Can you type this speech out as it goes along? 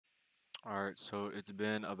Alright, so it's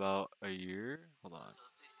been about a year. Hold on.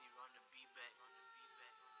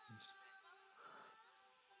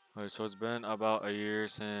 Alright, so it's been about a year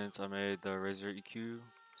since I made the Razer EQ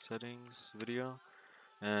settings video.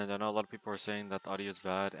 And I know a lot of people are saying that the audio is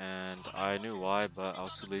bad, and I knew why, but I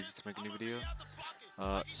was too lazy to make a new video.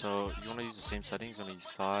 So you want to use the same settings. You want to use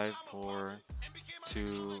 5, 4,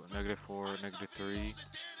 2, -4, -3,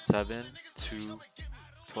 7, 2,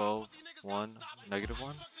 12, 1,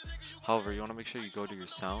 -1. However, you want to make sure you go to your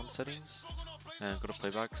sound settings and go to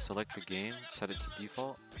playback, select the game, set it to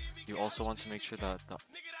default. You also want to make sure that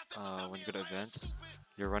when you go to events,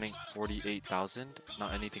 you're running 48,000,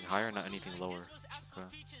 not anything higher, not anything lower.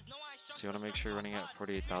 Okay. So you want to make sure you're running at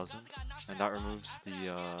 48,000, and that removes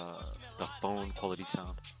the phone quality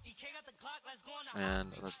sound.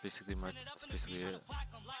 And that's basically it.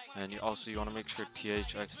 And you want to make sure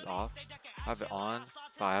THX is off. I have it on,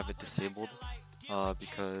 but I have it disabled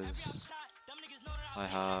because I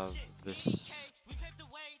have this.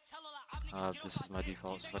 This is my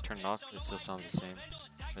default. So if I turn it off, it still sounds the same.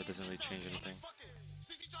 It doesn't really change anything.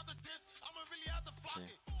 See?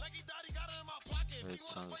 It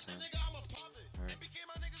sounds the same. Alright.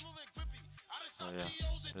 So yeah,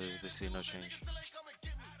 there's basically no change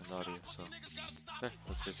in the audio. So, okay,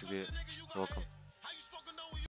 that's basically it. You're welcome.